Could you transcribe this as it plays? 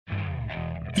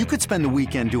You could spend the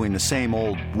weekend doing the same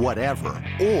old whatever,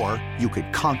 or you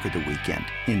could conquer the weekend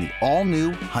in the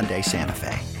all-new Hyundai Santa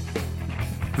Fe.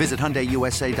 Visit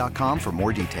HyundaiUSA.com for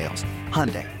more details.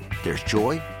 Hyundai, there's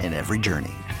joy in every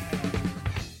journey.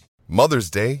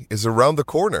 Mother's Day is around the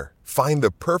corner. Find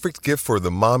the perfect gift for the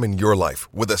mom in your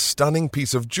life with a stunning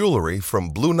piece of jewelry from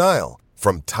Blue Nile.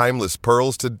 From timeless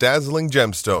pearls to dazzling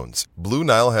gemstones, Blue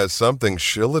Nile has something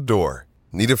she'll adore.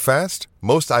 Need it fast?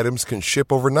 Most items can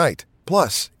ship overnight.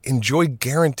 Plus, enjoy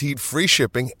guaranteed free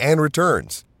shipping and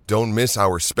returns. Don't miss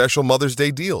our special Mother's Day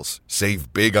deals.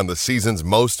 Save big on the season's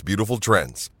most beautiful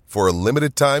trends. For a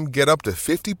limited time, get up to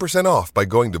 50% off by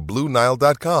going to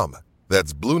BlueNile.com.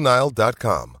 That's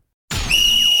BlueNile.com.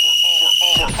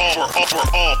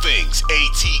 For all things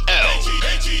ATL.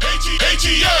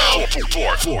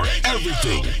 For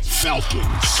everything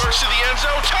Falcons. First to the end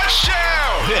zone,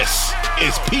 touchdown! This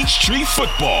is Peachtree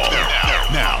Football.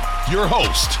 Now, your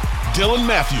host, Dylan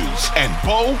Matthews and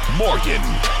Bo Morgan.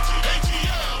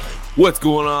 What's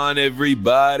going on,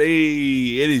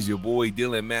 everybody? It is your boy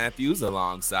Dylan Matthews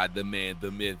alongside the man,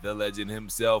 the myth, the legend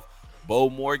himself, Bo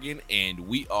Morgan, and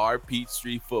we are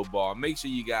Peachtree Football. Make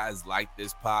sure you guys like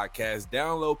this podcast,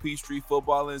 download Peachtree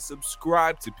Football, and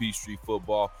subscribe to Peachtree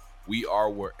Football. We are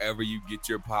wherever you get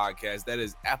your podcast. That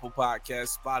is Apple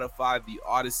Podcasts, Spotify, the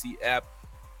Odyssey app.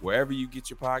 Wherever you get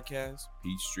your podcast,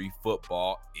 Peachtree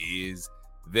Football is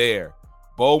there.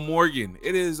 Bo Morgan,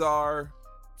 it is our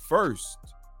first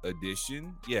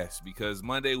edition. Yes, because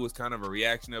Monday was kind of a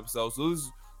reaction episode. So this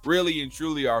is really and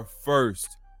truly our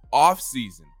first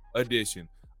off-season edition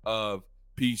of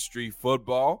Peachtree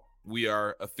Football. We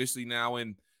are officially now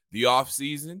in the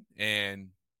off-season, and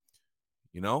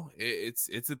you know, it's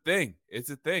a thing. It's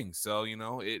a thing. So, you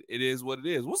know, it is what it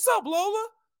is. What's up, Lola?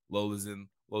 Lola's in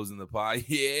the pie.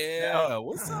 Yeah.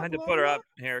 What's up? I had to Lola? put her up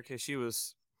here because she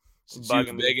was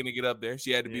begging to get up there.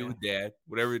 She had to be with Dad.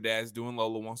 Whatever Dad's doing,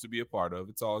 Lola wants to be a part of.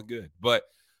 It's all good. But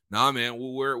nah, man,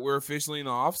 we're officially in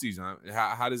the off season.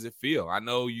 How does it feel? I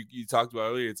know you talked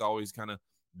about earlier. It's always kind of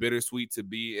bittersweet to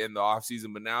be in the off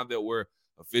season, but now that we're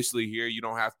officially here, you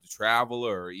don't have to travel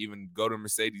or even go to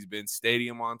Mercedes-Benz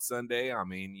Stadium on Sunday. I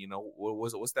mean, you know,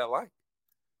 what's that like?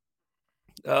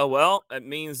 Well, it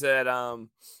means that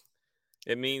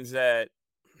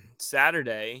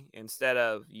Saturday, instead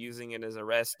of using it as a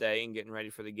rest day and getting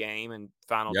ready for the game and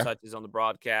final touches on the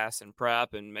broadcast and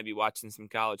prep and maybe watching some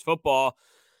college football,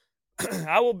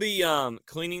 I will be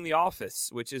cleaning the office,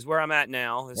 which is where I'm at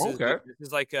now. This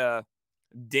is like a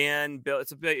den built.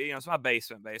 It's a bit, you know, it's my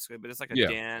basement basically, but it's like a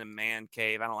den, a man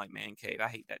cave. I don't like man cave. I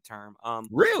hate that term.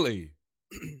 Really?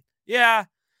 Yeah.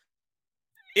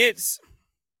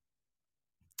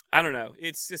 I don't know.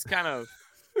 It's just kind of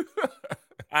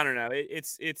I don't know.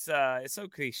 It's so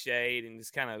cliched and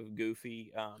just kind of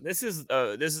goofy. This is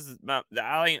I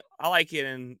like it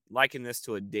and liken this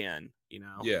to a den, you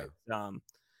know. Yeah.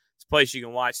 It's a place you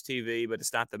can watch TV, but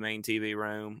it's not the main TV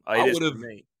room.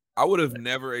 I would have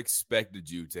never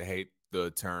expected you to hate the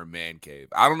term man cave.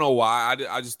 I don't know why.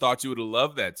 I just thought you would have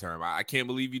loved that term. I can't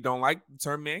believe you don't like the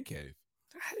term man cave.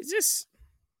 It's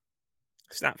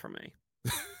not for me.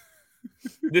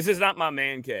 This is not my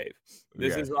man cave.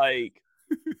 This is like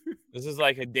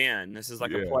a den. This is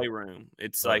like a playroom.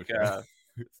 It's like a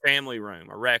family room,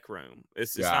 a rec room.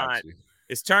 It's just not.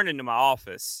 It's turned into my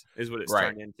office, is what it's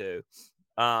turned into,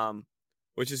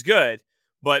 which is good.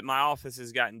 But my office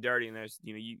has gotten dirty, and there's,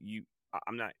 you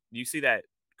know, you see that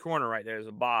corner right there? There's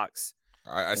a box.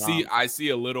 I see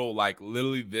a little, like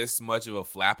literally this much of a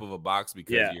flap of a box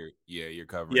because you're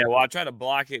covering. Yeah, well, I try to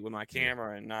block it with my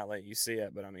camera and not let you see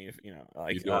it, but I mean, if, you know,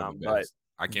 like, but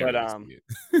I can't really see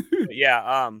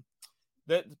it.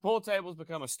 The pool table's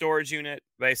become a storage unit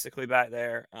basically back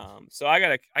there. So I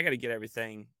gotta get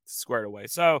everything squared away.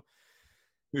 So,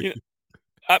 you know,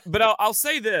 but I'll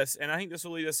say this, and I think this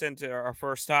will lead us into our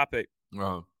first topic.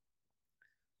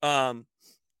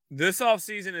 This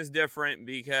offseason is different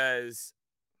because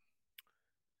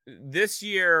this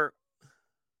year,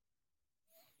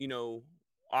 you know,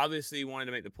 obviously you wanted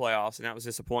to make the playoffs, and that was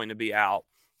disappointing to be out.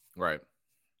 Right.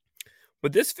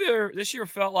 But this year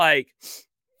felt like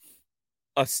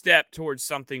a step towards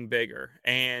something bigger.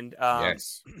 And and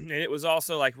it was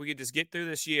also like, we could just get through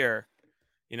this year.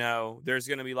 You know, there's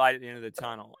going to be light at the end of the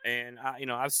tunnel. And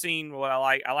I've seen what I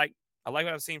like. I like what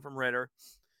I've seen from Ritter.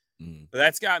 But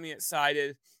that's got me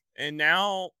excited. And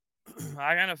now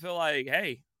I kind of feel like,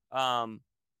 hey,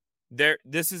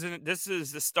 this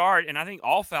is the start, and I think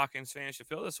all Falcons fans should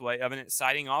feel this way, of an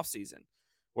exciting offseason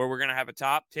where we're going to have a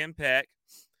top 10 pick.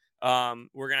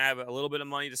 We're gonna have a little bit of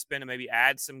money to spend and maybe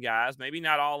add some guys. Maybe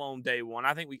not all on day one.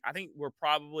 I think we're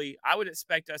probably. I would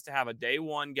expect us to have a day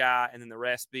one guy and then the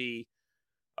rest be,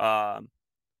 and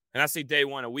I say day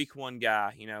one, a week one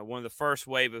guy. One of the first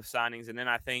wave of signings, and then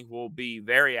I think we'll be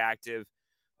very active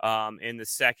in the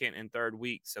second and third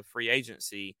weeks of free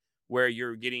agency, where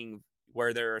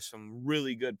there are some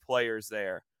really good players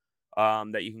there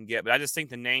that you can get. But I just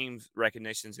think the name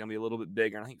recognition is going to be a little bit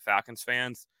bigger. And I think Falcons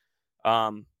fans.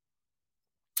 I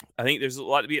think there's a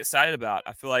lot to be excited about.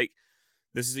 I feel like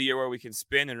this is a year where we can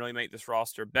spin and really make this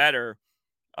roster better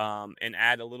and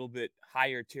add a little bit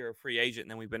higher tier of free agent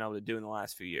than we've been able to do in the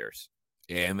last few years.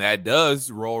 And that does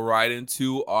roll right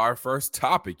into our first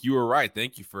topic. You were right.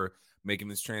 Thank you for making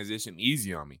this transition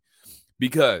easy on me,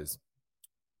 because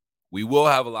we will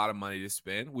have a lot of money to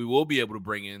spend. We will be able to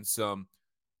bring in some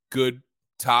good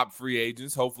top free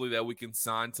agents, hopefully, that we can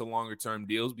sign to longer-term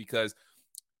deals, because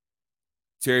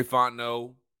Terry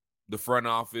Fontenot, the front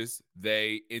office,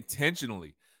 they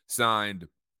intentionally signed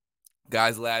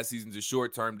guys last season to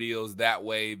short-term deals. That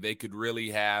way they could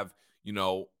really have,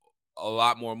 a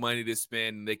lot more money to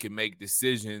spend, and they can make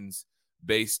decisions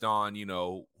based on,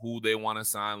 who they want to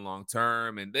sign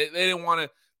long-term. And they didn't want to,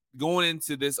 going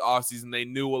into this offseason, they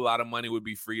knew a lot of money would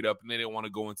be freed up, and they didn't want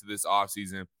to go into this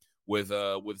offseason with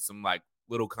some like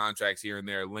little contracts here and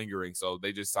there lingering. So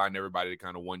they just signed everybody to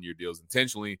kind of one-year deals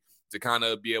intentionally to kind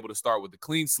of be able to start with a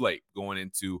clean slate going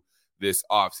into this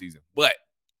offseason. But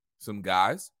some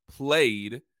guys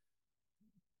played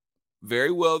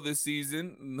very well this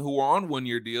season who are on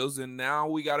one-year deals, and now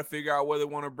we got to figure out whether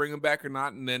we want to bring them back or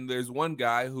not. And then there's one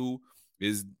guy who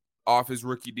is off his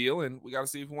rookie deal, and we got to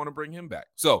see if we want to bring him back.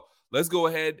 So let's go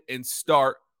ahead and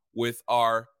start with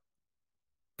our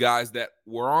guys that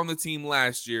were on the team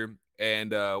last year,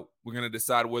 and we're going to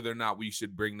decide whether or not we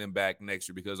should bring them back next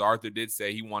year, because Arthur did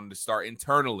say he wanted to start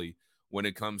internally when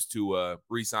it comes to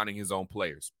re-signing his own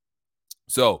players.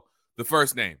 So the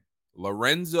first name,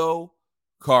 Lorenzo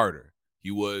Carter. He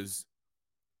was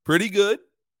pretty good.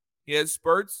 He had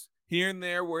spurts here and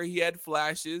there where he had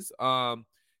flashes. It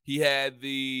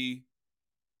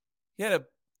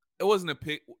wasn't a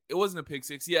pick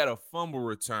six. He had a fumble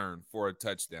return for a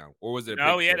touchdown. Or was it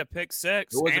No, he had a pick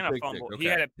six and a fumble. Okay. He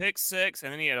had a pick six,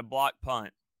 and then he had a block punt.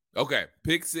 Okay,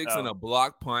 pick six and a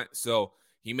block punt. So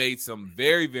he made some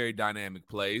very, very dynamic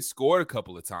plays, scored a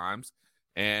couple of times,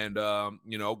 and,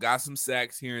 got some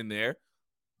sacks here and there.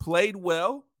 Played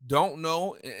well. Don't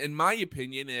know, in my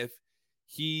opinion, if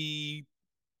he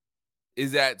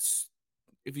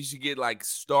should get like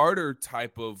starter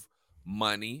type of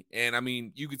money. And I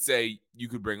mean, you could say you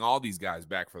could bring all these guys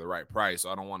back for the right price.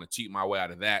 So I don't want to cheat my way out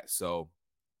of that. So,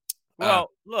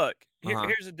 look,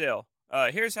 here's the deal.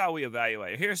 Here's how we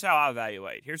evaluate. Here's how I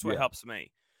evaluate. Here's what helps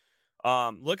me.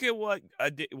 Look at what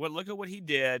he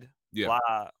did. Yeah.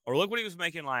 Or look what he was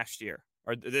making last year.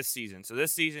 Or this season. So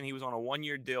this season he was on a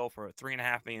one-year deal for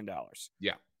 $3.5 million.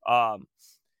 Yeah.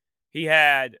 He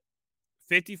had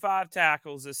 55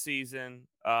 tackles this season.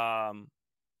 He actually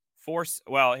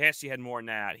had more than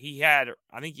that. I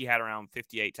think he had around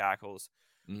 58 tackles,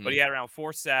 but he had around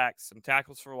 4 sacks, some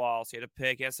tackles for loss. He had a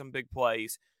pick. He had some big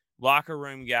plays. Locker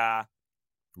room guy.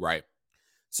 Right.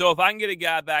 So if I can get a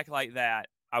guy back like that,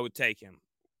 I would take him.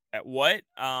 At what?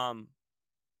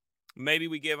 Maybe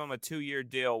we give him a 2-year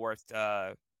deal worth,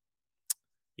 $10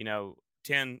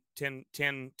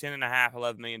 and a half,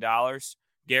 $11 million.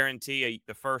 Guarantee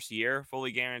the first year,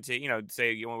 fully guarantee.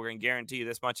 Say we're going to guarantee you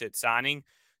this much at signing.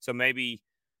 So maybe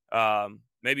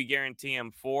guarantee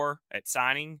him 4 at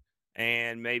signing,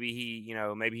 and maybe he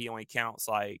only counts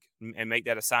and make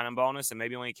that a signing bonus, and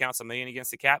maybe only counts $1 million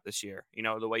against the cap this year.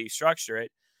 The way you structure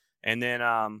it, and then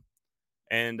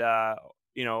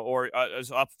or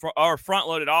front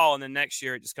load it all, and then next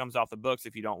year it just comes off the books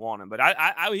if you don't want him. But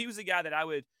he was the guy that I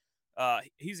would.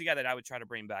 He's the guy that I would try to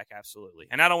bring back, absolutely.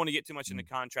 And I don't want to get too much in the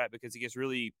contract because he gets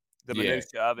really the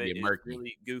minutia of it is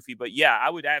really goofy. But yeah, I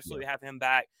would absolutely have him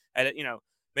back at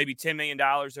maybe $10 million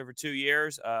over 2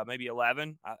 years, maybe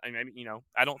 11.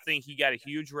 I don't think he got a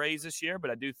huge raise this year,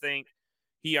 but I do think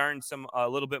he earned a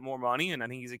little bit more money, and I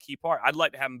think he's a key part. I'd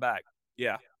like to have him back.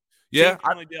 Yeah.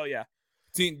 Team-friendly deal, yeah.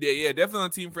 Definitely a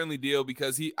team-friendly deal,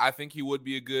 because I think he would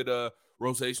be a good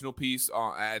rotational piece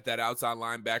at that outside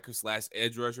linebacker /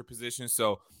 edge rusher position.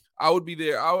 So I would be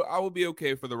there. I would be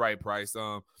okay for the right price.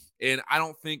 And I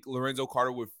don't think Lorenzo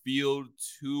Carter would field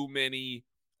too many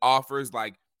offers.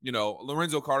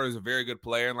 Lorenzo Carter is a very good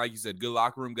player, and like you said, good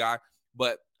locker room guy.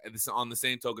 But on the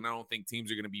same token, I don't think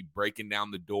teams are going to be breaking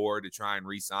down the door to try and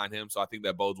re-sign him. So I think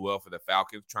that bodes well for the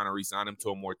Falcons, trying to re-sign him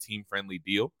to a more team-friendly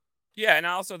deal. Yeah, and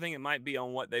I also think it might be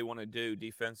on what they want to do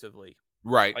defensively.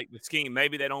 Right. Like the scheme.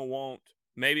 Maybe they want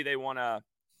to.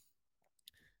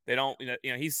 They don't.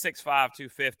 He's 6'5",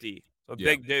 250. So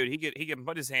big dude. He can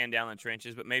put his hand down in the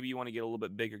trenches. But maybe you want to get a little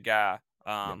bit bigger guy.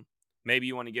 Maybe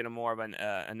you want to get him more of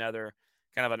another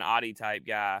kind of an Audi type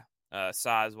guy,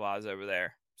 size wise over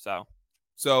there. So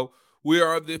we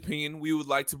are of the opinion we would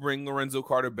like to bring Lorenzo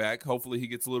Carter back. Hopefully he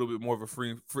gets a little bit more of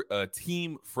a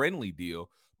team-friendly deal,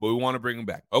 but we want to bring him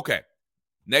back. Okay,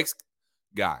 next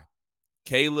guy,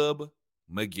 Caleb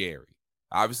McGarry.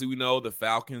 Obviously, we know the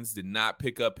Falcons did not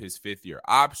pick up his fifth-year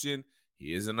option.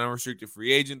 He is an unrestricted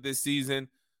free agent this season.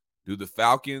 Do the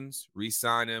Falcons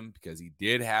re-sign him? Because he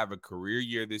did have a career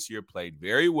year this year, played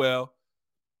very well.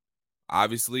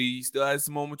 Obviously, he still has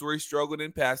some moments where he struggled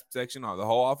in pass protection. The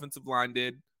whole offensive line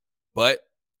did. But,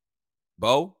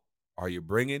 Bo, are you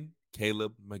bringing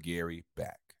Caleb McGarry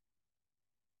back?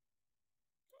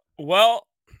 Well,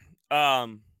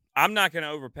 I'm not going to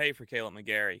overpay for Caleb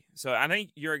McGarry. So I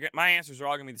think my answers are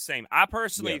all going to be the same. I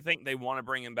personally think they want to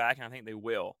bring him back, and I think they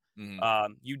will.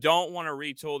 Mm-hmm. You don't want to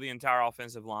retool the entire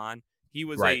offensive line. He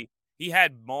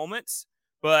had moments,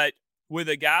 but with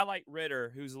a guy like Ritter,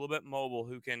 who's a little bit mobile,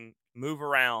 who can move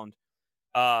around,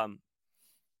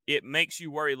 it makes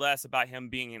you worry less about him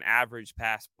being an average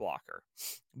pass blocker.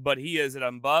 But he is an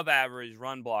above-average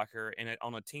run blocker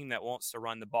on a team that wants to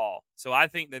run the ball. So I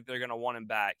think that they're going to want him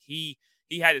back. He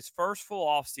had his first full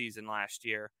offseason last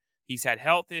year. He's had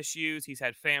health issues. He's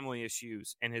had family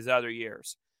issues in his other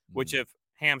years, which have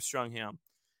hamstrung him.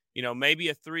 Maybe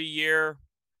a 3-year,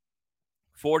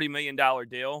 $40 million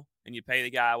deal, and you pay the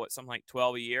guy, something like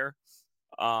 $12 a year,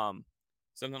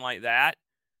 something like that.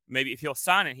 Maybe if he'll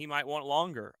sign it, he might want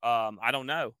longer. I don't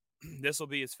know. This will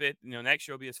be his fifth. Next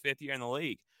year will be his fifth year in the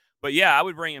league. But yeah, I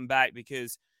would bring him back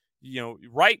because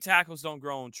right tackles don't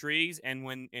grow on trees, and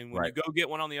when you go get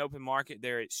one on the open market,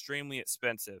 they're extremely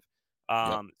expensive.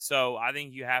 So I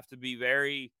think you have to be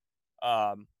very,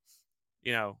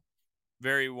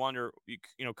 very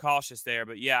cautious there.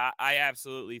 But yeah, I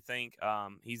absolutely think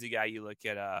he's a guy you look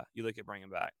at bringing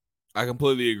back. I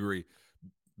completely agree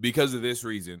because of this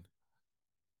reason.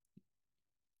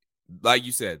 Like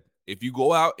you said, if you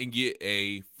go out and get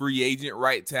a free agent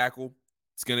right tackle,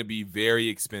 it's going to be very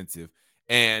expensive.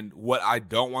 And what I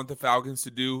don't want the Falcons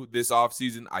to do this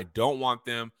offseason, I don't want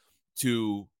them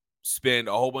to spend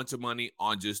a whole bunch of money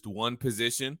on just one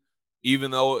position, even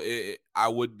though I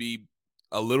would be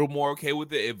a little more okay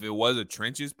with it if it was a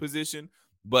trenches position.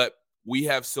 But we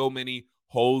have so many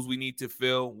holes we need to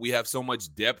fill. We have so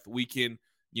much depth we can,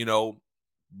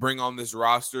 bring on this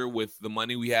roster with the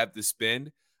money we have to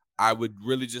spend. I would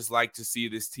really just like to see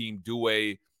this team do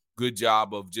a good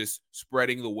job of just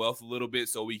spreading the wealth a little bit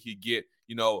so we could get,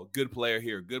 a good player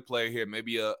here,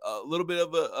 maybe a little bit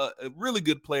of a really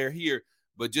good player here,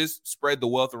 but just spread the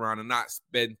wealth around and not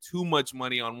spend too much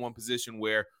money on one position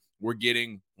where we're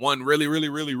getting one really, really,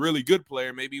 really, really good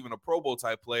player, maybe even a Pro Bowl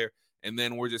type player, and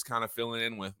then we're just kind of filling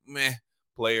in with meh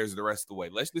players the rest of the way.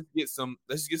 Let's just get some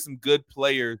good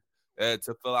players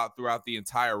to fill out throughout the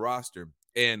entire roster.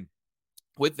 And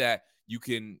with that, you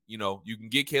can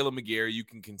get Caleb McGarry. You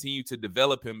can continue to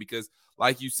develop him because,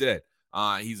 like you said,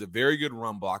 he's a very good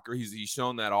run blocker. He's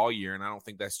shown that all year, and I don't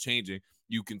think that's changing.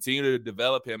 You continue to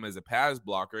develop him as a pass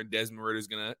blocker, and Desmond Ridder is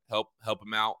going to help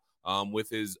him out with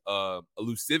his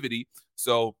elusivity.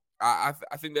 So I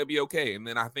think that'd be okay. And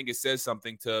then I think it says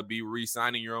something to be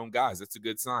re-signing your own guys. That's a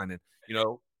good sign. And,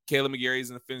 Caleb McGarry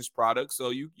isn't a finished product, so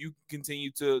you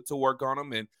continue to work on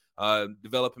him and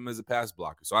develop him as a pass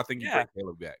blocker. So I think you bring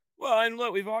Caleb back. Well, and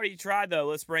look, we've already tried, though.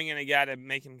 Let's bring in a guy to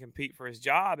make him compete for his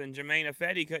job, and Jermaine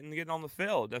Ifedi couldn't get on the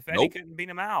field. Ifedi couldn't beat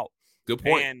him out. Good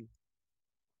point.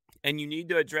 And you need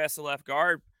to address the left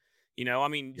guard.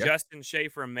 Justin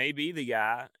Schaefer may be the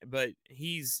guy, but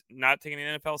he's not taking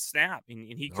an NFL snap,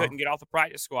 and he couldn't get off the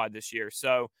practice squad this year.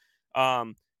 So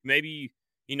maybe,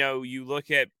 you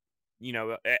look at,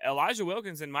 Elijah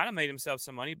Wilkinson might have made himself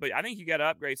some money, but I think you got to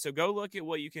upgrade. So go look at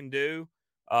what you can do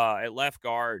at left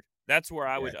guard. That's where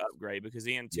I would upgrade because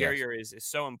the interior is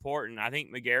so important. I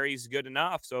think McGarry's good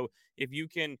enough. So if you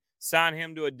can sign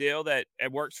him to a deal that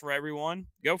it works for everyone,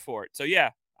 go for it. So,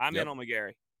 I'm in on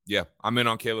McGarry. Yeah, I'm in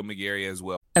on Caleb McGarry as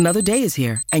well. Another day is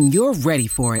here, and you're ready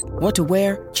for it. What to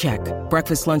wear? Check.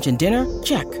 Breakfast, lunch, and dinner?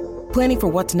 Check. Planning for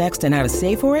what's next and how to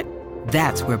save for it?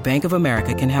 That's where Bank of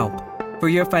America can help. For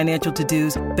your financial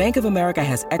to-dos, Bank of America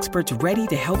has experts ready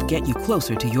to help get you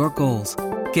closer to your goals.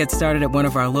 Get started at one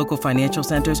of our local financial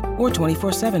centers or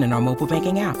 24/7 in our mobile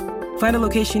banking app. Find a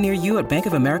location near you at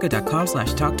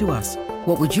bankofamerica.com/talktous.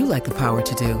 What would you like the power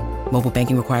to do? Mobile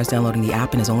banking requires downloading the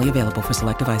app and is only available for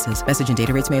select devices. Message and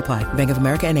data rates may apply. Bank of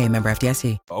America N.A., member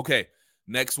FDIC. Okay,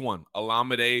 Next one,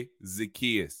 Olamide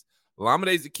Zaccheaus.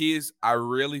 Olamide Zaccheaus, I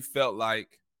really felt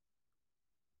like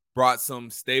brought some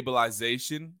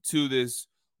stabilization to this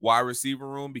wide receiver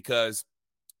room because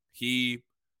he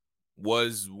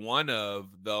was one of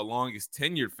the longest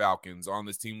tenured Falcons on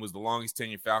this team, was the longest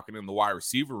tenured Falcon in the wide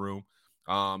receiver room.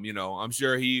 I'm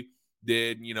sure he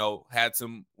did, had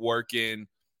some work in,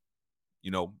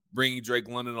 bringing Drake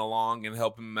London along and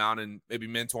helping him out and maybe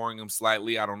mentoring him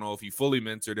slightly. I don't know if he fully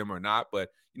mentored him or not, but,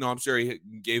 I'm sure he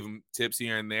gave him tips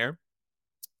here and there.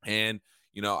 And,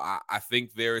 I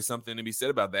think there is something to be said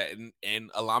about that.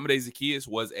 And Olamide Zaccheaus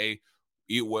was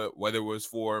whether it was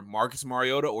for Marcus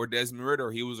Mariota or Desmond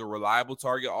Ridder, he was a reliable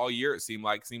target all year. It seemed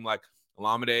like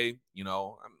Olamide,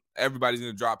 everybody's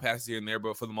going to drop passes here and there,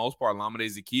 but for the most part, Olamide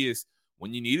Zaccheaus,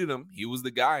 when you needed him, he was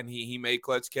the guy, and he made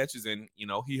clutch catches, and,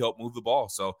 he helped move the ball.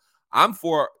 So I'm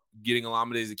for getting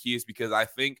Olamide Zaccheaus because I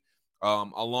think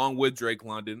along with Drake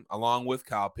London, along with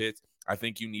Kyle Pitts, I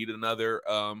think you need another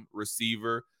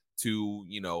receiver to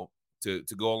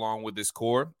go along with this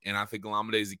core. And I think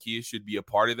Olamide Zaccheaus should be a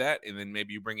part of that. And then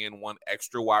maybe you bring in one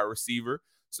extra wide receiver.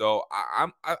 So I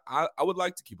would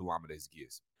like to keep Olamide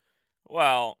Zaccheaus.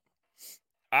 Well,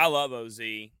 I love OZ.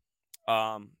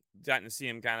 Gotten to see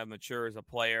him kind of mature as a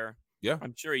player. Yeah.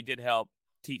 I'm sure he did help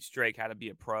teach Drake how to be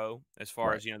a pro as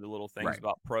far as, the little things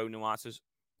about pro nuances.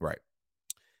 Right.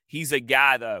 He's a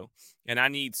guy, though, and I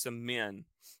need some men.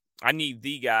 I need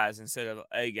the guys instead of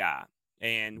a guy.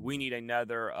 And we need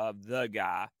another of the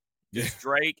guy. Just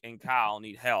Drake and Kyle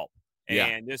need help.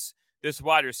 And this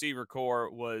wide receiver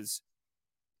core was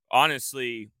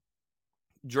honestly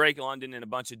Drake London and a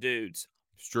bunch of dudes.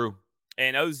 It's true.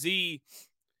 And OZ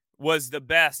was the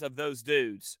best of those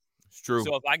dudes. It's true.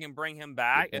 So if I can bring him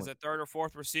back as a third or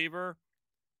fourth receiver,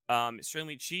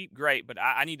 extremely cheap, great. But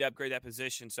I need to upgrade that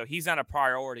position. So he's not a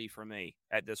priority for me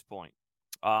at this point.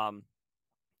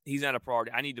 He's not a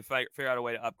priority. I need to figure out a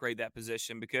way to upgrade that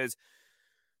position because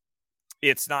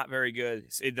it's not very good.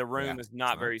 The room is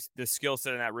not the skill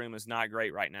set in that room is not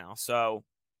great right now. So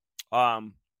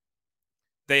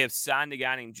they have signed a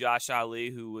guy named Josh Ali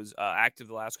who was active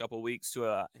the last couple of weeks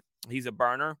he's a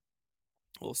burner,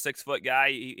 a little 6-foot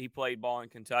guy. He played ball in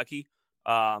Kentucky.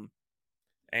 And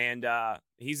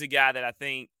he's a guy that I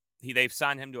think they've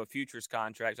signed him to a futures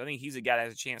contract. So I think he's a guy that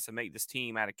has a chance to make this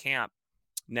team out of camp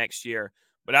next year.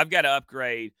 But I've got to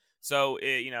upgrade. So,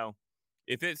 if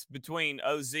it's between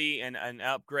OZ and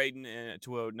upgrading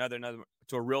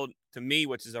to me,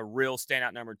 which is a real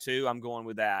standout number 2, I'm going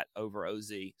with that over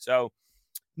OZ. So,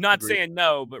 not saying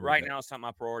no, but right now it's not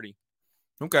my priority.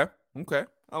 Okay.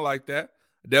 I like that.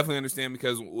 I definitely understand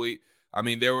because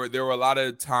there were a lot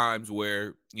of times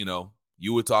where,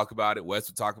 you would talk about it, Wes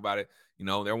would talk about it.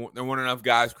 There weren't enough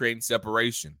guys creating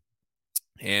separation.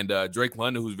 And Drake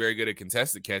London, who's very good at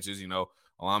contested catches,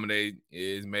 Olamide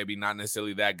is maybe not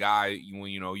necessarily that guy when,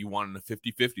 you wanted a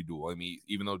 50-50 duel. I mean,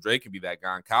 even though Drake could be that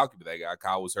guy and Kyle could be that guy,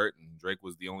 Kyle was hurt and Drake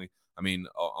was the only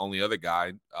other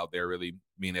guy out there really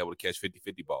being able to catch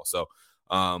 50-50 balls. So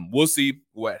we'll see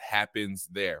what happens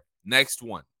there. Next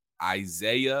one,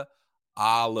 Isaiah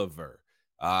Oliver.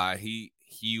 He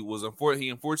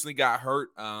unfortunately got hurt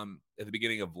at the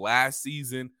beginning of last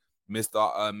season, missed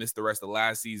the rest of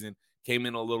last season. Came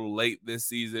in a little late this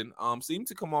season. Seemed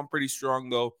to come on pretty strong,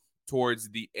 though, towards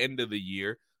the end of the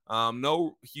year.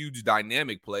 No huge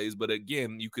dynamic plays, but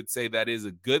again, you could say that is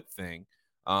a good thing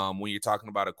when you're talking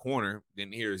about a corner.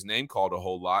 Didn't hear his name called a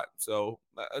whole lot, so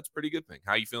that's a pretty good thing.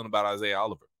 How you feeling about Isaiah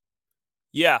Oliver?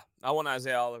 Yeah, I want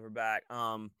Isaiah Oliver back.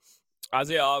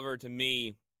 Isaiah Oliver, to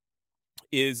me,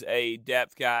 is a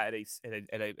depth guy at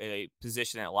a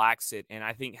position that lacks it, and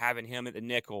I think having him at the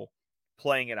nickel,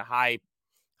 playing at a high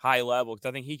level, because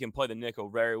I think he can play the nickel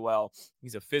very well.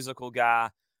 He's a physical guy.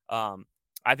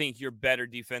 I think you're better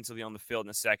defensively on the field in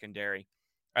the secondary.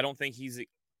 I don't think he's a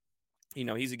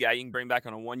guy you can bring back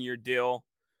on a 1-year deal,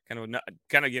 kind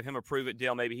of give him a prove-it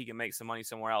deal. Maybe he can make some money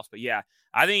somewhere else. But, yeah,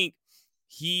 I think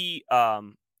the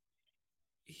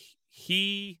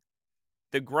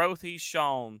growth he's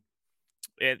shown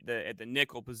at the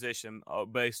nickel position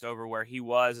based over where he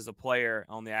was as a player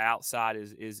on the outside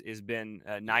is been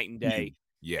night and day.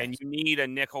 Yes. And you need a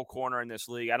nickel corner in this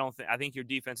league. I think your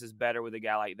defense is better with a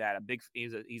guy like that.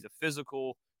 He's a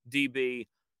physical DB.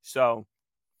 So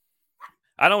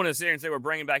I don't want to sit here and say we're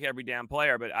bringing back every damn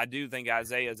player, but I do think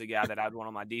Isaiah is a guy that I'd want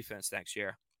on my defense next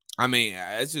year. I mean,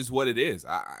 that's just what it is.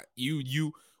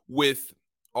 You with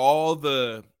all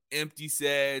the empty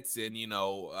sets and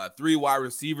 3 wide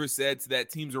receiver sets that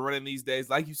teams are running these days,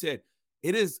 like you said,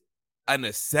 it is a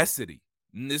necessity.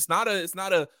 It's not a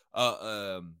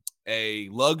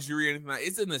luxury or anything.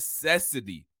 It's a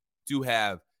necessity to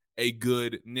have a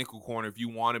good nickel corner if you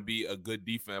want to be a good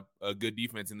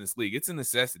defense in this league. It's a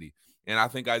necessity. And I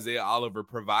think Isaiah Oliver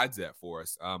provides that for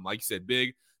us. Like you said,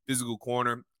 big physical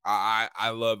corner. I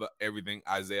love everything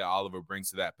Isaiah Oliver brings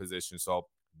to that position. So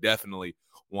definitely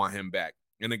want him back.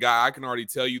 And the guy I can already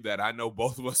tell you that I know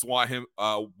both of us want him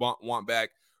want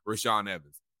back, Rashaan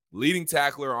Evans. Leading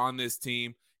tackler on this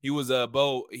team. He was a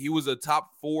top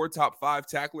 4, top 5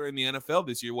 tackler in the NFL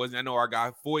this year, wasn't he? I know our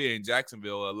guy Foye in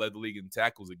Jacksonville led the league in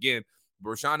tackles again. But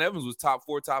Rashaan Evans was top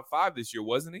 4, top 5 this year,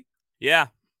 wasn't he? Yeah.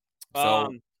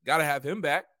 So got to have him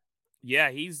back. Yeah,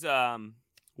 he's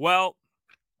well,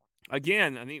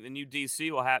 again, I think the new DC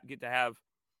will get to have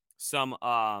some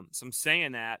say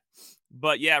in that.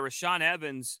 But yeah, Rashaan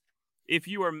Evans, if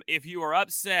you were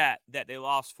upset that they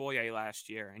lost Foye last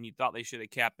year and you thought they should have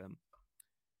kept him,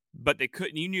 but they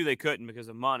couldn't, you knew they couldn't because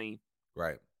of money,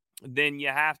 right? Then you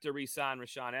have to re-sign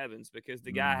Rashaan Evans because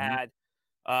the guy had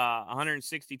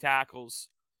 160 tackles,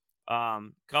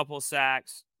 couple of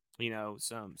sacks,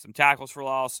 some tackles for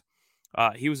loss.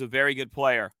 He was a very good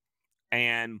player,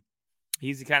 and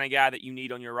he's the kind of guy that you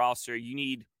need on your roster. You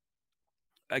need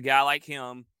a guy like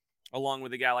him along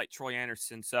with a guy like Troy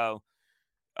Anderson. So,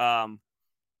 gonna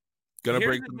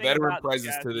bring some veteran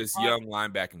presence to this young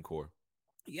linebacking core.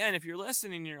 Yeah, and if you're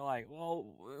listening, you're like,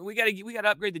 well, we gotta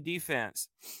upgrade the defense.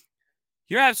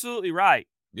 You're absolutely right.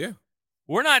 Yeah.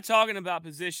 We're not talking about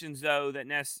positions though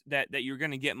that you're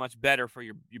going to get much better for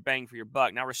your bang for your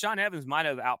buck. Now, Rashaan Evans might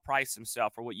have outpriced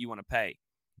himself for what you want to pay.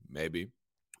 Maybe.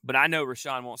 But I know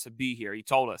Rashaan wants to be here. He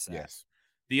told us that. Yes.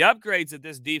 The upgrades of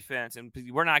this defense, and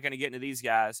we're not going to get into these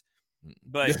guys,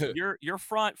 but your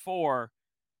front 4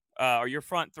 or your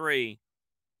front 3,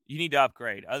 you need to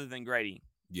upgrade other than Grady.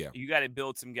 Yeah. You got to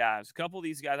build some guys. A couple of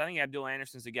these guys, I think Abdul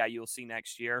Anderson's the guy you'll see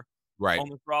next year. Right. On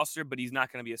the roster, but he's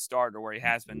not going to be a starter where he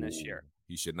has been this year.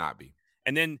 He should not be.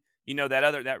 And then,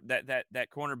 that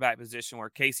cornerback position where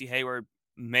Casey Hayward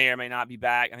may or may not be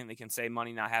back. I think they can save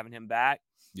money not having him back.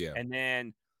 Yeah. And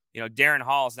then, Darren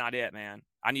Hall is not it, man.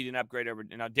 I need an upgrade over.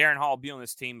 Darren Hall will be on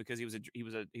this team because he was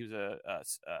a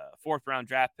 4th round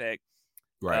draft pick,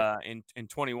 right? In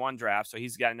 21 draft, so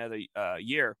he's got another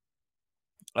year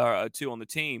or 2 on the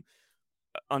team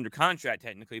under contract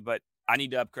technically, but I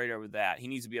need to upgrade over that. He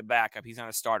needs to be a backup. He's not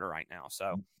a starter right now.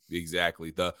 So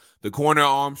exactly the corner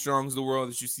Armstrongs of the world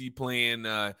that you see playing,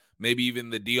 maybe even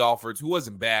the D Alfords, who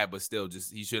wasn't bad, but still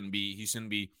just he shouldn't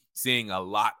be seeing a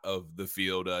lot of the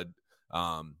field.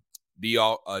 D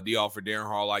Alford, Darren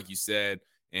Hall, like you said,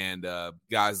 and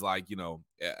guys like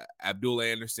Abdul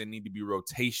Anderson need to be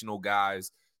rotational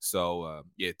guys. So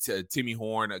Timmy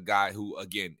Horn, a guy who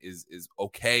again is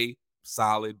okay,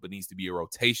 solid, but needs to be a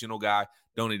rotational guy.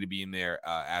 Don't need to be in there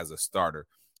as a starter.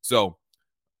 So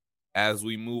as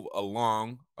we move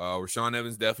along, Rashaan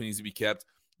Evans definitely needs to be kept.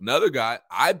 Another guy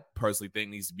I personally think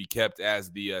needs to be kept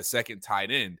as the second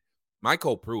tight end,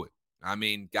 Michael Pruitt. I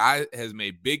mean, guy has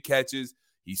made big catches.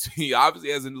 He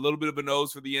obviously has a little bit of a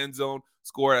nose for the end zone.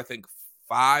 Scored, I think,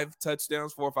 4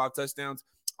 or 5 touchdowns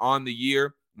on the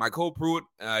year. Michael Pruitt,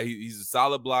 he's a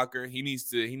solid blocker. He needs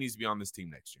to be on this team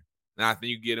next year. And I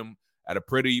think you get him at a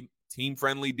pretty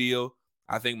team-friendly deal.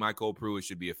 I think Michael Pruitt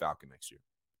should be a Falcon next year.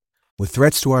 With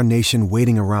threats to our nation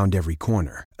waiting around every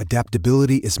corner,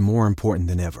 adaptability is more important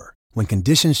than ever. When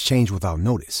conditions change without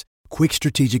notice, quick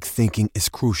strategic thinking is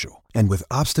crucial. And with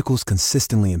obstacles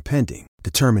consistently impending,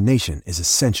 determination is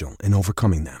essential in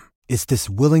overcoming them. It's this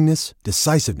willingness,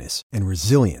 decisiveness, and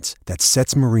resilience that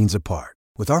sets Marines apart.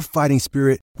 With our fighting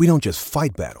spirit, we don't just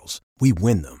fight battles, we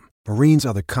win them. Marines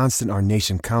are the constant our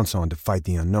nation counts on to fight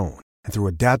the unknown. And through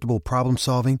adaptable problem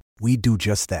solving, we do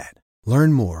just that.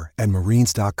 Learn more at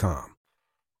Marines.com.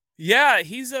 Yeah,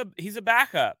 he's a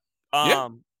backup.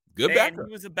 Good backup.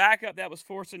 He was a backup that was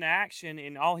forced into action,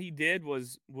 and all he did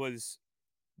was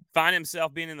find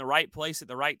himself being in the right place at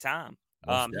the right time.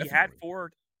 He had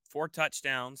four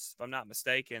touchdowns, if I'm not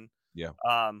mistaken. Yeah.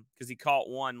 Because he caught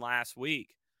one last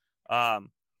week.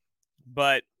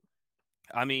 But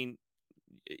I mean,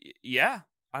 yeah.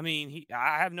 I mean,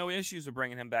 I have no issues with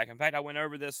bringing him back. In fact, I went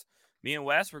over this. Me and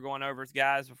Wes were going over with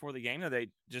guys before the game. They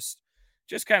just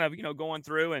kind of going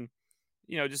through and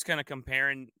just kind of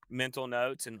comparing mental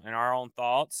notes and our own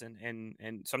thoughts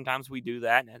and sometimes we do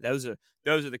that. And those are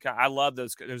the kind I love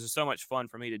those. Those are so much fun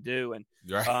for me to do. And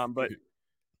but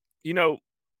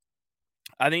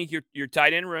I think your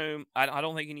tight end room. I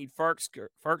don't think you need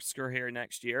Ferksker here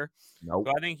next year. Nope.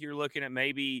 So I think you're looking at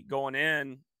maybe going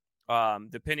in.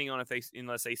 Depending on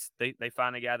unless they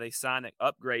find a guy they sign that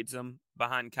upgrades them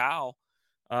behind Kyle.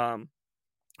 I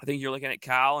think you're looking at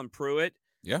Kyle and Pruitt,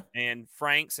 yeah, and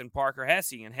Franks and Parker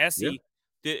Hesse. And Hesse,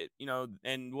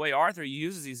 and the way Arthur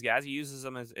uses these guys, he uses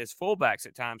them as fullbacks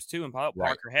at times too. And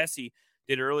Parker Hesse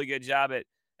did a really good job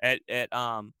at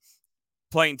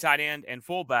playing tight end and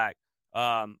fullback.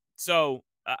 So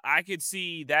I could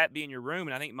see that being your room,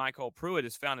 and I think Michael Pruitt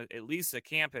has found at least a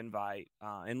camp invite,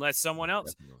 unless someone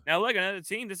else. Definitely. Now, look, another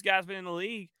team. This guy's been in the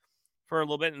league for a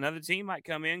little bit. Another team might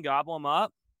come in, gobble him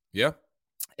up,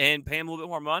 and pay him a little bit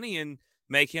more money and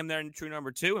make him their true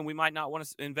number 2. And we might not want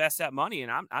to invest that money,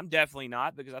 and I'm definitely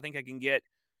not, because I think I can get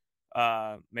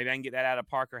maybe I can get that out of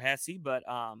Parker Hesse, but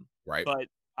But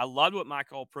I loved what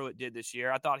Michael Pruitt did this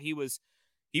year. I thought he was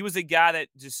a guy that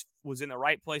just was in the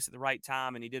right place at the right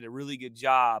time, and he did a really good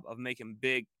job of making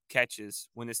big catches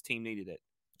when this team needed it.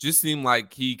 Just seemed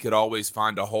like he could always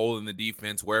find a hole in the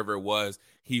defense. Wherever it was,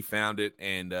 he found it,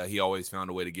 and he always found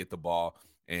a way to get the ball,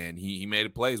 and he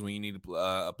made plays when you needed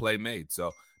a play made.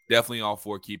 So definitely all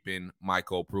for keeping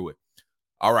Michael Pruitt.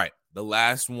 All right, the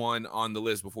last one on the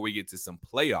list before we get to some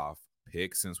playoff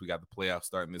picks, since we got the playoffs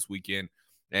starting this weekend.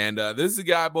 And this is a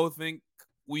guy I both think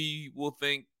we will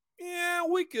think, yeah,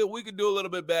 we could do a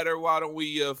little bit better. Why don't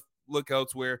we look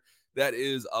elsewhere? That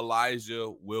is Elijah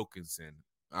Wilkinson.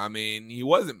 I mean, he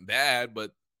wasn't bad,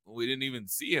 but we didn't even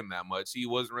see him that much. He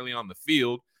wasn't really on the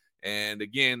field. And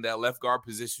again, that left guard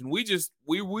position, we just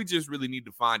really need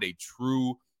to find a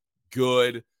true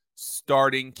good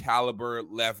starting caliber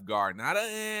left guard. Not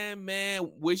a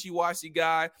wishy-washy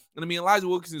guy. And I mean, Elijah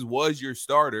Wilkinson was your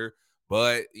starter,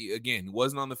 but again, he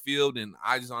wasn't on the field. And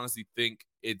I just honestly think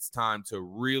it's time to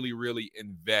really, really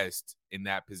invest in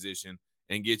that position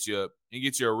and get you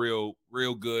a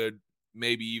real good,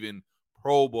 maybe even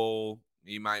Pro Bowl.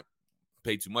 You might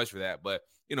pay too much for that, but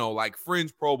like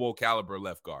fringe Pro Bowl caliber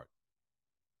left guard.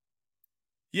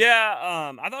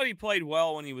 Yeah, I thought he played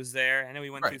well when he was there. I know he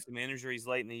went through some injuries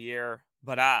late in the year,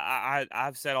 but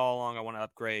I've said all along I want to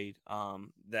upgrade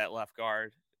that left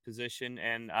guard position,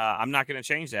 and I'm not going to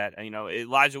change that.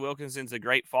 Elijah Wilkinson's a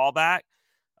great fallback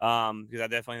because I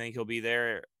definitely think he'll be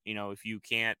there. If you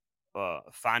can't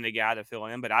find a guy to fill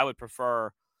in, but I would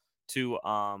prefer to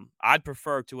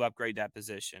upgrade that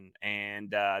position,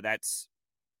 and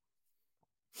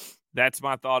that's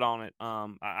my thought on it.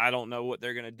 I don't know what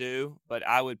they're going to do, but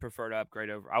I would prefer to upgrade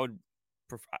over. I would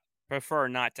prefer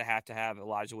not to have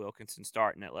Elijah Wilkinson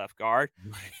starting at left guard.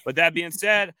 But that being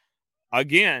said,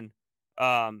 again,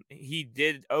 he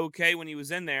did okay when he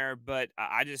was in there, but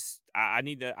I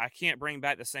can't bring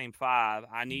back the same 5.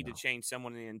 I need to change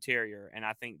someone in the interior, and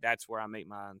I think that's where I make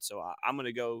mine. So I'm going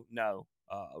to go no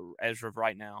as of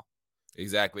right now.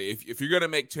 Exactly. If you're going to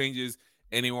make changes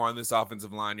anywhere on this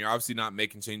offensive line, you're obviously not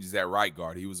making changes at right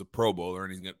guard. He was a Pro Bowler,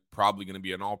 and he's probably going to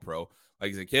be an All-Pro.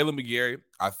 Like you said, Caleb McGarry,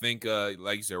 I think,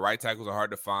 like you said, right tackles are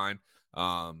hard to find.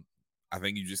 I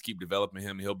think you just keep developing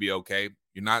him. He'll be okay.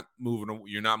 You're not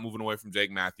moving away from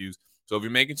Jake Matthews. So if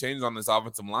you're making changes on this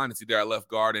offensive line, it's either at left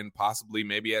guard and possibly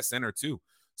maybe at center too.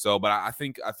 So, but I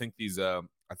think the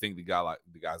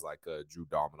guys like Drew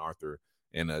Dahlman, Arthur,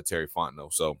 and Terry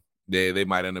Fontenot. So they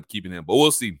might end up keeping him, but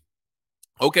we'll see.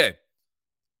 Okay.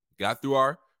 Got through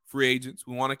our free agents.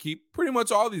 We want to keep pretty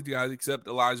much all these guys except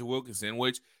Elijah Wilkinson,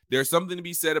 which there's something to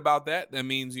be said about that. That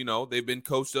means, they've been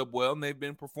coached up well and they've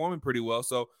been performing pretty well.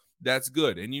 So that's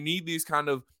good. And you need these kind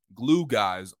of glue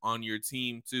guys on your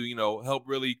team to, help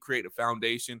really create a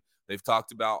foundation. They've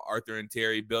talked about Arthur and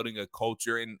Terry building a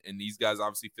culture, and these guys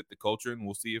obviously fit the culture, and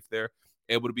we'll see if they're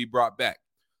able to be brought back.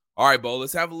 All right, Bo,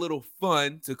 let's have a little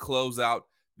fun to close out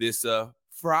this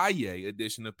Friday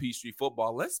edition of Peachtree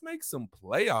Football. Let's make some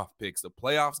playoff picks. The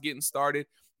playoffs getting started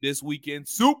this weekend.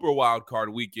 Super wild card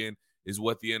weekend is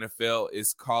what the NFL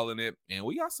is calling it. And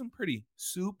we got some pretty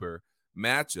super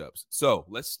matchups. So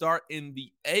let's start in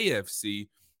the AFC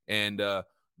and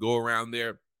go around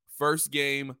there. First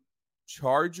game,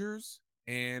 Chargers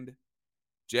and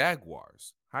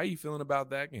Jaguars. How are you feeling about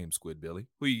that game, Squid Billy?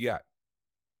 Who you got?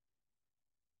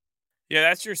 Yeah,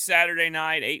 that's your Saturday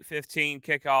night, 8:15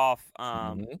 kickoff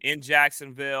in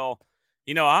Jacksonville.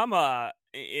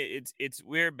 It's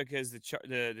weird because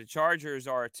the Chargers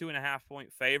are a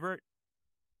 2.5-point favorite.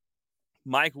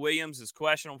 Mike Williams is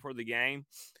questionable for the game.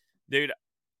 Dude,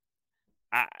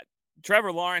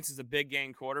 Trevor Lawrence is a big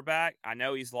game quarterback. I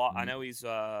know he's lost. I know he's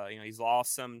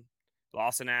lost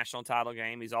a national title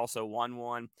game. He's also won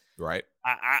one. Right.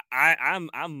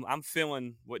 I'm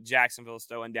feeling what Jacksonville's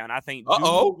throwing down. I think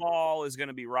Duval is going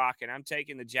to be rocking. I'm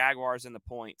taking the Jaguars in the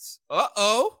points.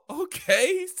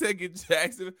 Okay, he's taking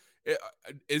Jacksonville.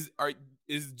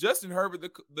 Is Justin Herbert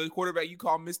the quarterback you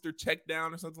call Mr.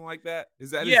 Checkdown or something like that? Is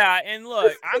that? Yeah, and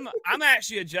look, I'm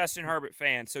actually a Justin Herbert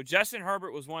fan. So Justin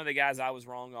Herbert was one of the guys I was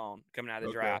wrong on coming out of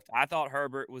the draft. I thought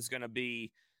Herbert was going to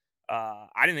be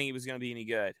I didn't think he was going to be any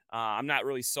good. I'm not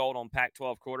really sold on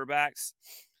Pac-12 quarterbacks.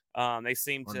 They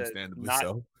seem to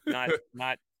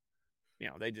not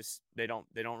they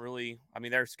don't really. I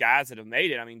mean, there's guys that have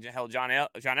made it. I mean, hell, John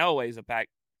Elway is a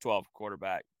Pac-12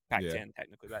 quarterback, Pac-10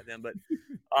 technically back then, but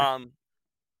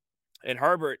and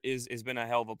Herbert has been a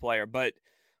hell of a player. But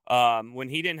when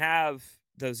he didn't have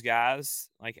those guys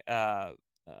like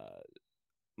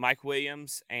Mike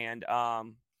Williams and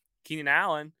Keenan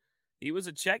Allen, he was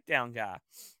a check down guy.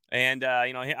 And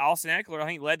Austin Eckler, I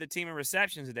think, led the team in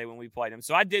receptions today when we played him.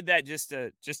 So I did that just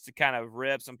to kind of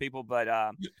rip some people. But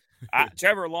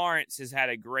Trevor Lawrence has had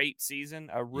a great season,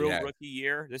 a real rookie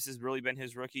year. This has really been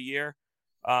his rookie year.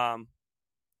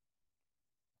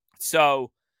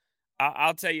 So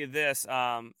I'll tell you this.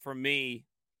 For me,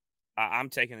 I'm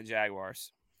taking the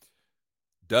Jaguars.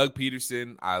 Doug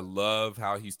Peterson, I love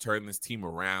how he's turned this team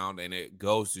around, and it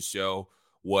goes to show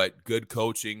what good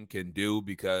coaching can do,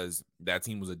 because that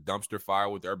team was a dumpster fire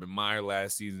with Urban Meyer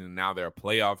last season, and now they're a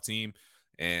playoff team.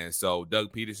 And so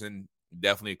Doug Peterson,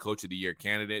 definitely a Coach of the Year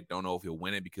candidate. Don't know if he'll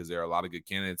win it because there are a lot of good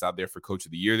candidates out there for Coach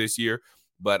of the Year this year.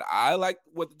 But I like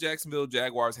what the Jacksonville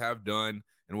Jaguars have done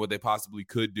and what they possibly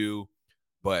could do.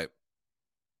 But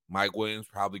Mike Williams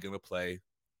probably going to play.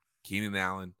 Keenan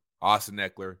Allen, Austin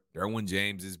Eckler, Derwin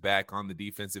James is back on the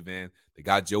defensive end. They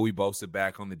got Joey Bosa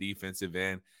back on the defensive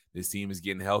end. This team is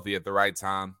getting healthy at the right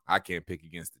time. I can't pick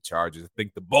against the Chargers. I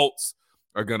think the Bolts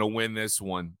are going to win this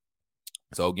one.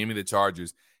 So give me the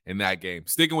Chargers in that game.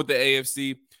 Sticking with the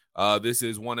AFC, this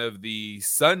is one of the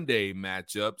Sunday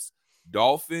matchups.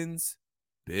 Dolphins,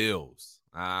 Bills.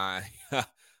 I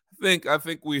think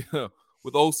we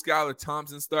with old Skylar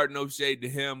Thompson starting, no shade to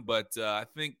him, but I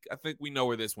think we know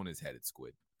where this one is headed,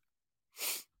 Squid.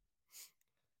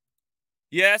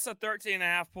 Yeah, it's a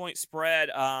 13.5-point spread.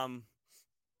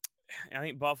 I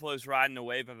think Buffalo's riding a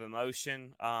wave of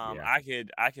emotion. I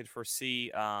could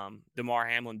foresee DeMar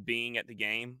Hamlin being at the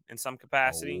game in some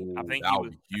capacity. I think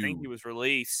he was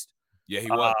released. Yeah, he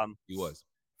was. He was.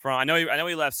 I know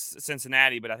he left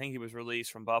Cincinnati, but I think he was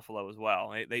released from Buffalo as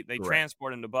well. They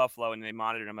transported him to Buffalo and they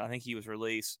monitored him. I think he was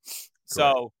released. Correct.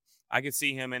 So I could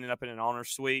see him ending up in an owner's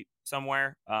suite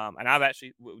somewhere. And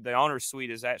the owner's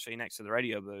suite is actually next to the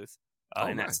radio booth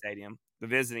in that stadium, the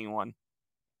visiting one.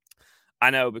 I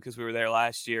know because we were there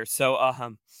last year. So,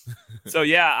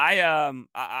 yeah,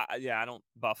 I don't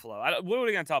Buffalo. What are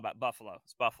we going to talk about? Buffalo.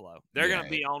 It's Buffalo. They're going to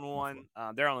be on one.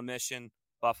 They're on a mission.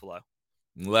 Buffalo.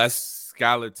 Unless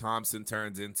Skylar Thompson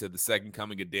turns into the second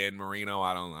coming of Dan Marino,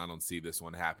 I don't see this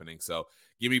one happening. So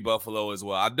give me Buffalo as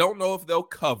well. I don't know if they'll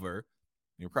cover.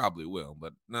 You probably will,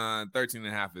 but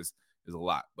 13.5 is a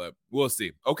lot, but we'll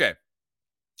see. Okay,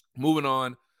 moving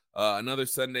on. Another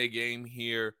Sunday game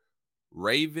here.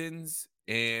 Ravens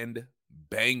and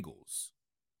Bengals.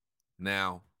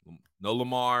 Now, no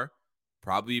Lamar,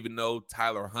 probably even no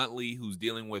Tyler Huntley, who's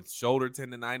dealing with shoulder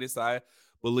tendonitis, I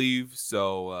believe.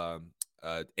 So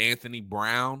Anthony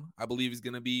Brown, I believe, is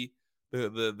going to be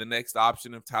the next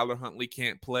option if Tyler Huntley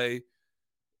can't play.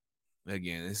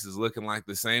 Again, this is looking like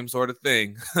the same sort of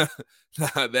thing.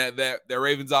 that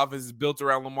Ravens offense is built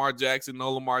around Lamar Jackson,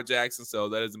 no Lamar Jackson, so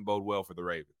that doesn't bode well for the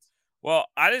Ravens. Well,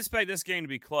 I expect this game to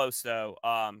be close, though.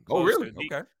 Really?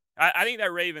 Okay. I think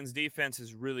that Ravens defense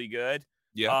is really good.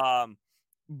 Yeah.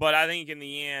 But I think in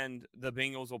the end, the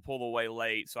Bengals will pull away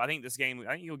late. So I think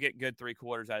you'll get good 3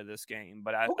 quarters out of this game.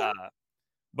 But I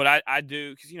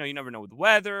do, because you never know with the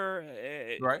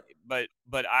weather, right?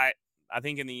 But I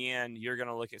think in the end, you're going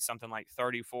to look at something like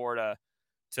 34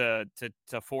 to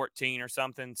 14 or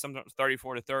something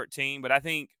 34 to 13. But I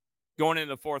think going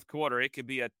into the fourth quarter, it could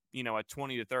be a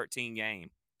 20 to 13 game.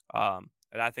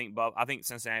 And I think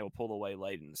Cincinnati will pull away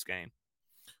late in this game.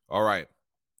 All right,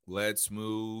 let's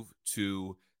move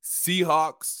to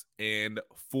Seahawks and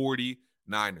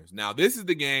 49ers. Now, this is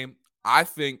the game I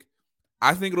think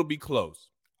it'll be close.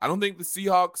 I don't think the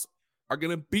Seahawks are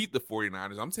going to beat the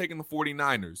 49ers. I'm taking the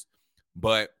 49ers,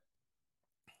 but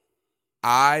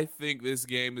I think this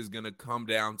game is going to come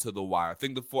down to the wire. I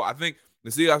think the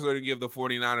Seahawks are going to give the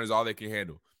 49ers all they can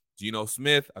handle. Geno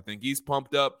Smith, I think he's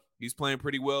pumped up. He's playing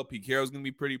pretty well. Pete Carroll's going to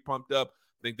be pretty pumped up.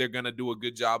 I think they're going to do a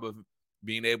good job of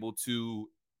being able to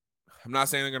 – I'm not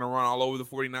saying they're going to run all over the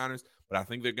 49ers, but I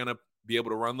think they're going to be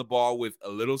able to run the ball with a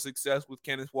little success with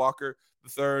Kenneth Walker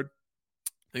III.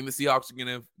 I think the Seahawks are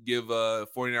going to give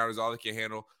 49ers all they can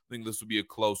handle. I think this will be a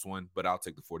close one, but I'll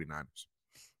take the 49ers.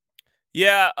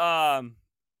 Yeah,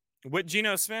 with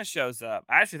Geno Smith shows up,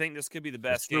 I actually think this could be the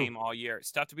best game all year.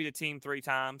 It's tough to beat a team 3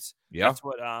 times. Yeah, that's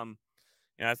what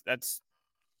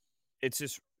it's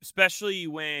just, especially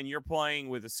when you're playing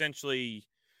with essentially,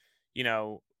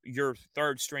 your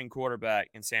third-string quarterback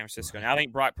in San Francisco. Now, I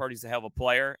think Brock Purdy's a hell of a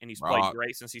player, and he's played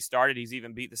great since he started. He's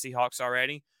even beat the Seahawks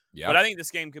already. Yep. But I think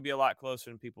this game could be a lot closer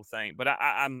than people think. But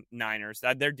I'm Niners.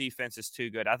 Their defense is too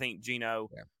good. I think Geno,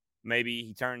 maybe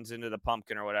he turns into the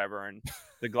pumpkin or whatever, and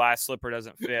the glass slipper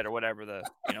doesn't fit or whatever it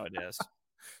is.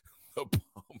 The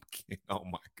pumpkin. Oh,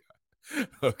 my God.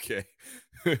 Okay.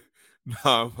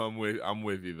 No, I'm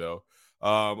with you, though.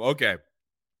 Okay.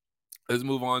 Let's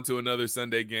move on to another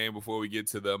Sunday game before we get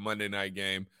to the Monday night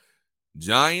game.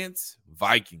 Giants,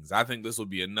 Vikings. I think this will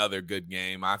be another good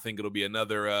game. I think it'll be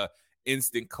another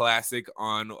instant classic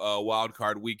on Wild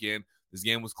Card Weekend. This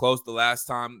game was close the last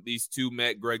time these two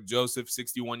met. Greg Joseph,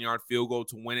 61-yard field goal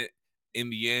to win it in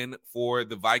the end for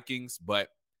the Vikings. But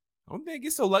I don't think I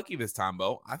get so lucky this time,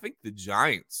 Bo. I think the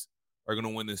Giants are going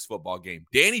to win this football game.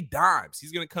 Danny Dimes,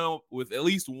 he's going to come up with at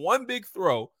least one big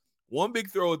throw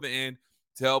at the end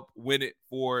to help win it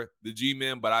for the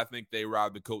G-Men, but I think they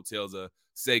ride the coattails of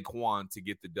Saquon to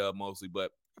get the dub mostly.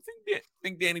 But I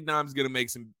think Danny Dimes is going to make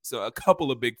a couple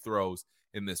of big throws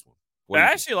in this one. I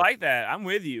actually like that. I'm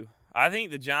with you. I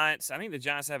think the Giants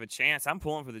have a chance. I'm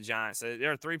pulling for the Giants.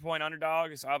 They're a 3-point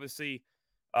underdog. It's obviously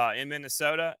in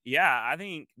Minnesota. Yeah, I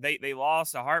think they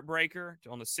lost a heartbreaker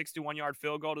on the 61-yard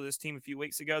field goal to this team a few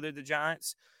weeks ago. They're the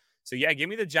Giants. So, yeah, give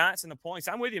me the Giants and the points.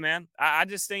 I'm with you, man. I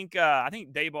just think I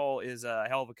think Daboll is a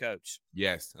hell of a coach.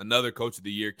 Yes, another Coach of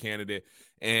the Year candidate.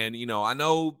 And, I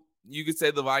know you could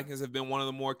say the Vikings have been one of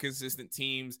the more consistent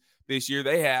teams this year.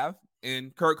 They have.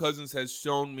 And Kirk Cousins has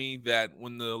shown me that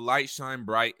when the lights shine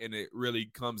bright and it really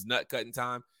comes nut-cutting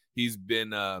time, he's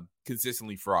been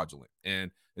consistently fraudulent.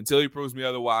 And until he proves me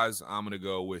otherwise, I'm going to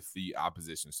go with the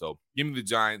opposition. So, give me the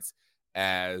Giants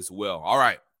as well. All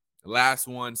right. Last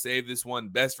one, save this one,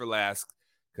 best for last,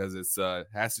 because it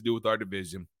has to do with our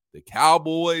division. The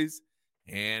Cowboys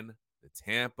and the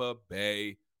Tampa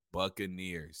Bay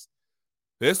Buccaneers.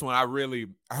 This one I really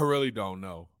don't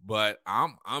know, but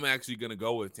I'm actually gonna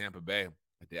go with Tampa Bay.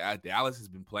 Dallas has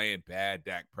been playing bad.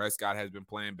 Dak Prescott has been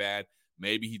playing bad.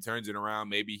 Maybe he turns it around.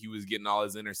 Maybe he was getting all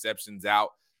his interceptions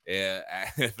out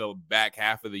at the back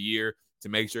half of the year to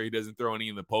make sure he doesn't throw any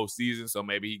in the postseason. So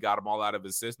maybe he got them all out of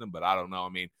his system, but I don't know. I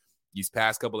mean, these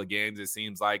past couple of games, it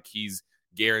seems like he's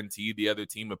guaranteed the other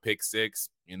team a pick six.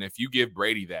 And if you give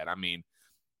Brady that, I mean,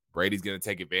 Brady's going to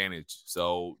take advantage.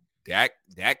 So Dak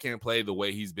can't play the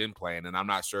way he's been playing, and I'm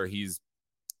not sure he's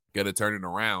going to turn it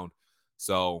around.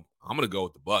 So I'm going to go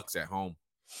with the Bucs at home.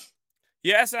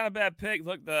 Yeah, that's not a bad pick.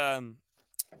 Look,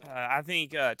 I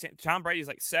think Tom Brady's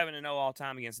like 7-0 all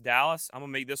time against Dallas. I'm going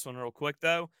to make this one real quick,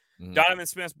 though. Mm-hmm. Donovan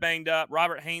Smith's banged up.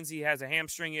 Robert Hainsey has a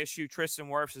hamstring issue. Tristan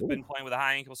Wirfs has been playing with a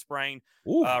high ankle sprain.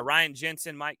 Ryan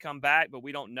Jensen might come back, but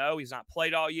we don't know. He's not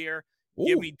played all year.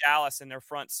 Give me Dallas in their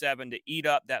front seven to eat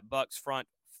up that Bucs front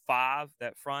five,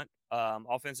 that front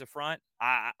offensive front.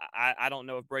 I don't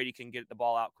know if Brady can get the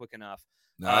ball out quick enough.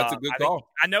 No, that's a good call.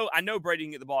 I know Brady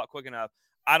can get the ball out quick enough.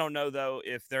 I don't know, though,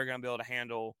 if they're going to be able to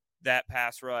handle that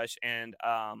pass rush and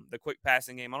the quick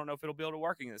passing game. I don't know if it'll be able to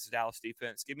work against the Dallas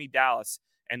defense. Give me Dallas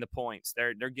and the points. They're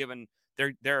a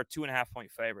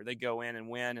 2.5-point favorite. They go in and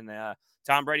win, and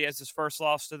Tom Brady has his first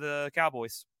loss to the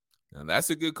Cowboys. Now, that's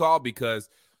a good call because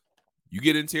you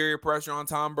get interior pressure on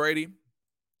Tom Brady,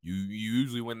 you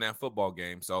usually win that football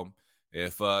game. So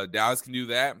if Dallas can do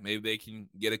that, maybe they can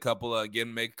get make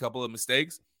a couple of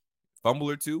mistakes, fumble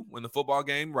or two, win the football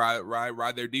game,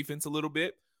 ride their defense a little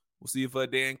bit. We'll see if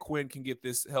Dan Quinn can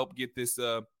help get this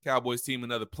Cowboys team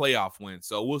another playoff win.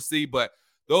 So we'll see. But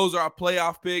those are our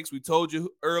playoff picks. We told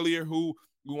you earlier who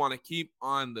we want to keep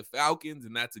on the Falcons,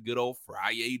 and that's a good old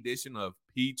Friday edition of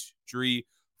Peachtree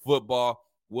Football.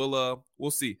 We'll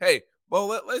see. Hey, well,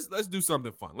 let's do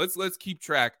something fun. Let's keep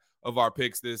track of our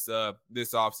picks this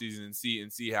offseason and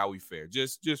see how we fare.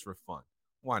 Just for fun.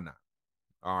 Why not?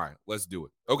 All right, let's do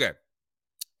it. Okay.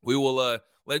 We will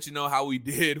let you know how we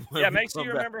did. Make sure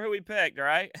you remember who we picked, all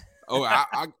right? Oh,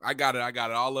 I got it. I got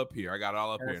it all up here.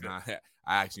 Perfect. Now,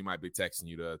 I actually might be texting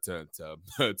you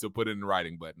to put it in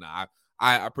writing, but nah,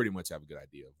 I pretty much have a good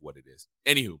idea of what it is.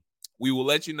 Anywho, we will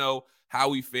let you know how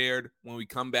we fared when we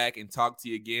come back and talk to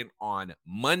you again on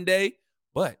Monday.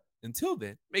 But until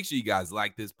then, make sure you guys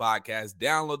like this podcast,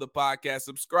 download the podcast,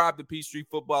 subscribe to Peachtree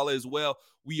Football as well.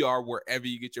 We are wherever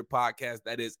you get your podcast.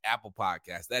 That is Apple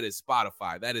Podcasts. That is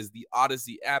Spotify. That is the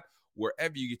Odyssey app.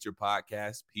 Wherever you get your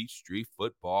podcast, Peachtree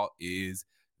Football is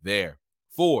there.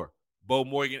 For Bo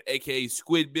Morgan, a.k.a.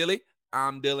 Squid Billy,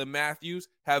 I'm Dylan Matthews.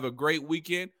 Have a great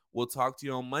weekend. We'll talk to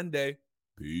you on Monday.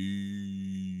 Peace.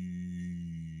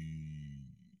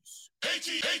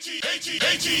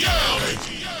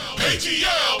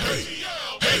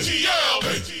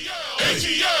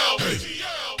 ATL.